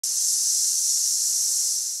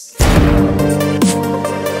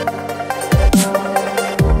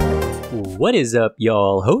What is up,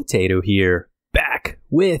 y'all? Hotato here, back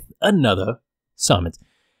with another summons.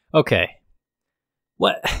 Okay,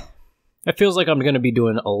 what? It feels like I'm going to be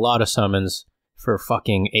doing a lot of summons for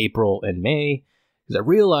fucking April and May, because I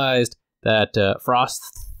realized that Frost,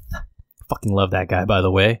 fucking love that guy, by the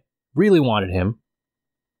way, really wanted him,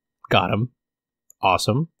 got him,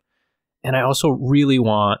 awesome, and I also really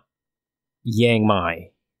want Yang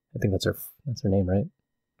Mai. I think that's her name, right?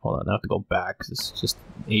 Hold on, I have to go back, because it's just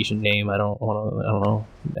an Asian name. I don't know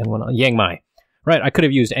anyone else. Yang Mai. Right, I could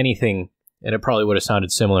have used anything, and it probably would have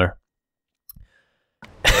sounded similar.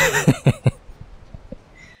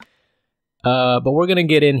 But we're going to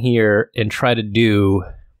get in here and try to do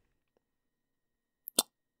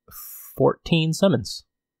 14 summons.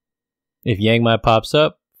 If Yang Mai pops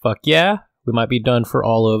up, fuck yeah, we might be done for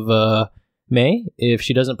all of May. If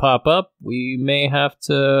she doesn't pop up, we may have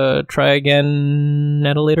to try again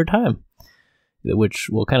at a later time, which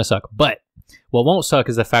will kind of suck. But what won't suck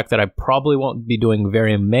is the fact that I probably won't be doing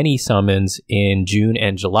very many summons in June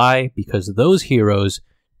and July, because those heroes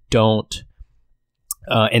don't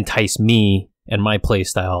entice me and my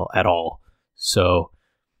playstyle at all. So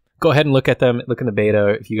go ahead and look at them, look in the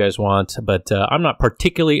beta if you guys want, but I'm not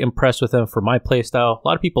particularly impressed with them for my playstyle. A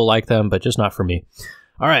lot of people like them, but just not for me.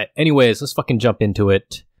 All right, anyways, let's fucking jump into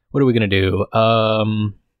it. What are we going to do?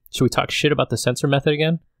 Should we talk shit about the sensor method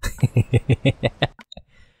again?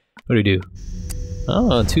 What do we do?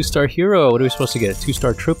 Oh, 2-star hero. What are we supposed to get?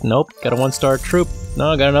 2-star troop? Nope. Got a 1-star troop.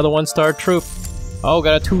 No, got another 1-star troop. Oh,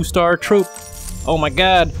 got a 2-star troop. Oh my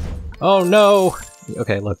god. Oh no.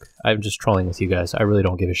 Okay, look. I'm just trolling with you guys. I really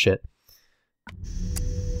don't give a shit.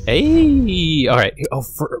 Hey! Alright. Oh,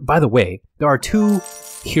 by the way, there are 2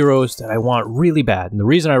 heroes that I want really bad. And the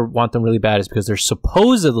reason I want them really bad is because they're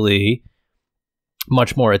supposedly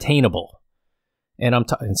much more attainable. And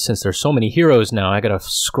since there's so many heroes now, I gotta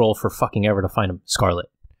scroll for fucking ever to find them. Scarlet.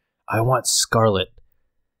 I want Scarlet.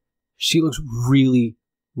 She looks really,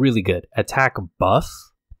 really good. Attack buff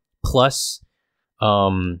plus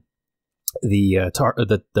the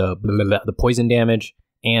poison damage,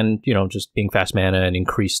 and you know, just being fast mana and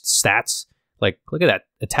increased stats. Like, look at that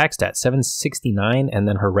attack stat, 769, and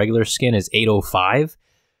then her regular skin is 805.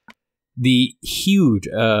 The huge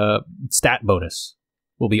stat bonus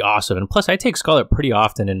will be awesome. And plus, I take Scarlet pretty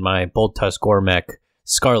often in my Bold Tusk Gormech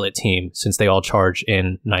Scarlet team, since they all charge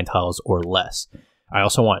in 9 tiles or less. I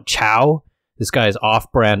also want Chow. This guy is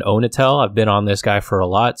off-brand Onatel. I've been on this guy for a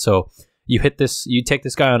lot. So you take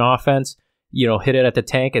this guy on offense, you know, hit it at the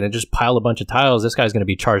tank, and then just pile a bunch of tiles. This guy's going to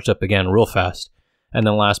be charged up again real fast. And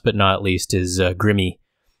then last but not least is Grimmy.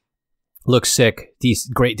 Looks sick.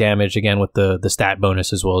 Great damage again with the stat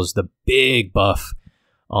bonus, as well as the big buff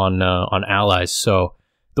on allies. So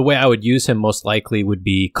the way I would use him most likely would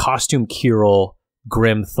be Costume Kirill,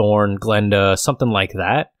 Grim Thorn, Glenda, something like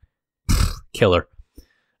that. Killer.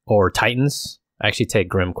 Or Titans. I actually take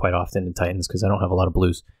Grim quite often in Titans because I don't have a lot of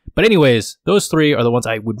blues. But anyways, those 3 are the ones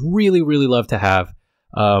I would really, really love to have.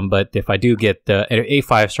 But if I do get a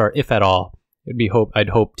 5-star, if at all, I'd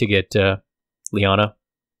hope to get Liana.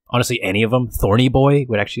 Honestly, any of them. Thorny Boy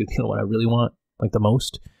would actually be what I really want, like the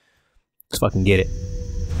most. Let's fucking get it.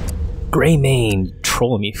 Greymane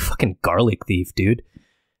trolling me, fucking garlic thief, dude.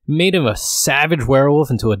 Made him a savage werewolf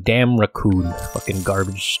into a damn raccoon. Fucking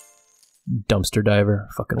garbage dumpster diver,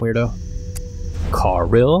 fucking weirdo.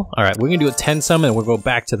 Karill. All right, we're gonna do a 10 summon, and we'll go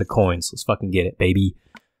back to the coins. Let's fucking get it, baby.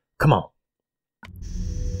 Come on.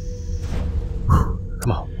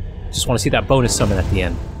 Come on. Just want to see that bonus summon at the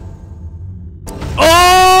end.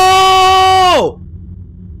 Oh!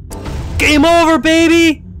 Game over,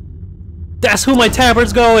 baby! That's who my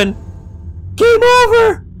tabard's going. Game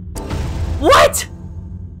over! What?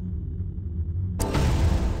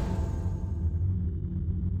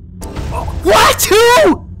 What?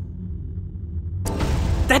 2?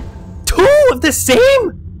 That 2 of the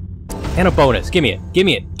same? And a bonus. Give me it. Give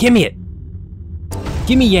me it. Give me it.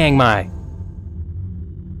 Give me Yang Mai.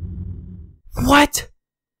 What?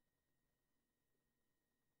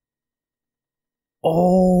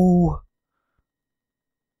 Oh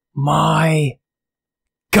my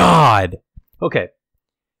god. Okay.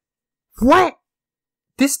 What?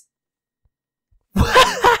 This...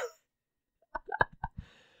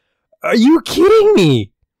 Are you kidding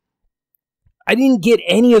me? I didn't get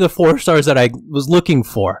any of the 4 stars that I was looking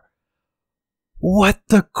for. What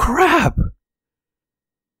the crap?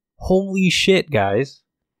 Holy shit, guys.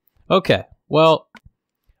 Okay, well,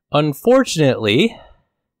 unfortunately,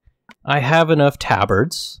 I have enough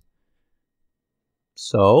tabards.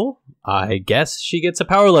 So, I guess she gets a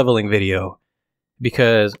power leveling video.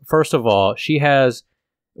 Because, first of all, she has...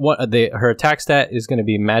 her attack stat is going to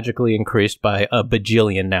be magically increased by a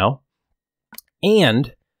bajillion now.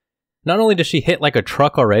 And not only does she hit like a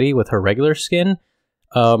truck already with her regular skin,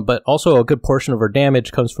 but also a good portion of her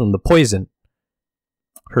damage comes from the poison.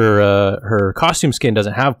 Her costume skin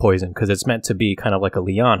doesn't have poison because it's meant to be kind of like a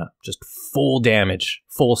Liana. Just full damage.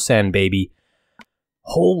 Full send, baby.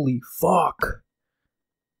 Holy fuck.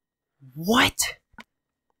 What?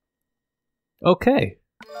 Okay.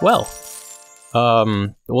 Well.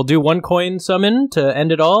 We'll do 1 coin summon to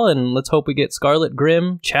end it all, and let's hope we get Scarlet,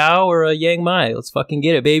 Grim, Chow, or a Yang Mai. Let's fucking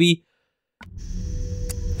get it, baby.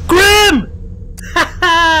 Grim! Ha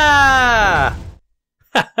ha!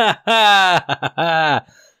 Ha ha ha!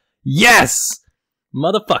 Yes!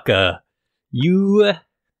 Motherfucker. You...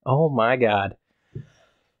 Oh my god.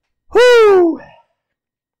 Whoo!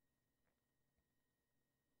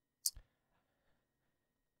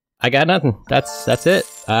 I got nothing. That's it.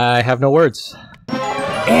 I have no words.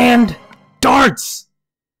 And darts!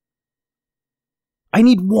 I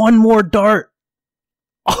need 1 more dart.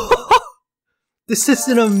 This is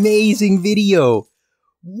an amazing video.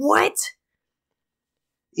 What?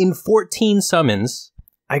 In 14 summons,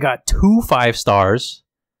 I got 2 5-stars.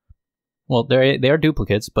 Well, they are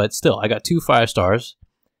duplicates, but still, I got 2 5-stars.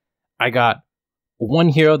 I got 1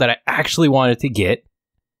 hero that I actually wanted to get.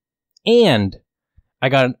 And I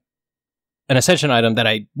got an ascension item that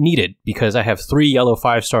I needed because I have 3 yellow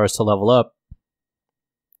 5-stars to level up.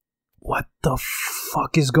 What the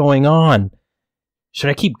fuck is going on? Should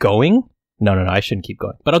I keep going? No, I shouldn't keep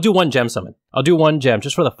going. But I'll do 1 gem summon. I'll do 1 gem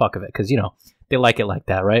just for the fuck of it because, you know, they like it like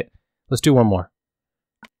that, right? Let's do 1 more.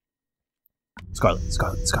 Scarlet.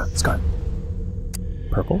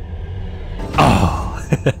 Purple. Oh.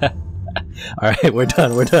 Alright, we're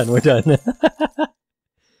done.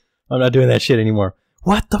 I'm not doing that shit anymore.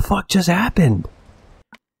 What the fuck just happened?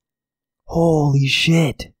 Holy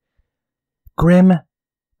shit. Grim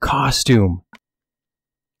costume.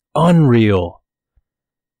 Unreal.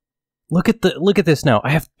 Look at this now. I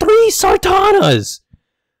have 3 Sartanas.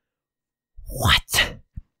 What?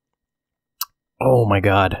 Oh my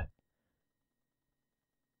god.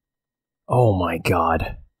 Oh my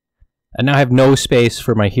god. And now I have no space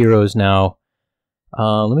for my heroes now.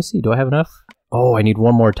 Let me see. Do I have enough? Oh, I need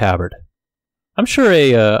 1 more tabard. I'm sure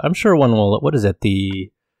one will. What is it?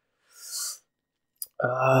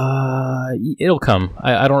 It'll come.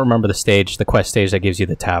 I don't remember the quest stage that gives you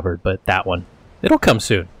the tabard, but that one. It'll come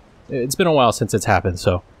soon. It's been a while since it's happened,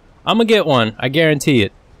 so I'm gonna get one. I guarantee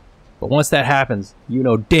it. But once that happens, you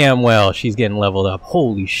know damn well she's getting leveled up.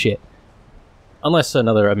 Holy shit. Unless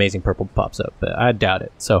another amazing purple pops up, but I doubt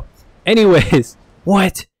it. So, anyways,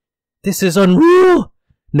 what? This is unreal.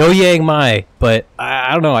 No Yang Mai, but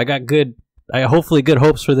I don't know. I got hopefully good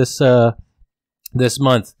hopes for this this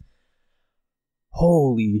month.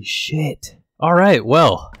 Holy shit. All right,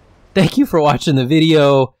 well, thank you for watching the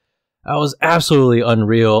video. That was absolutely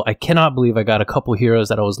unreal. I cannot believe I got a couple heroes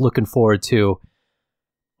that I was looking forward to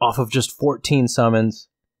off of just 14 summons.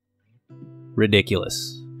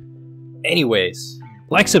 Ridiculous. Anyways,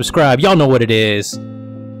 like, subscribe. Y'all know what it is.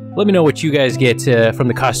 Let me know what you guys get from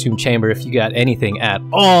the costume chamber if you got anything at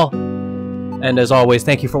all. And as always,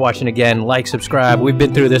 thank you for watching again. Like, subscribe. We've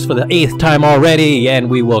been through this for the 8th time already, and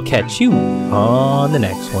we will catch you on the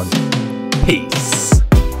next one. Peace.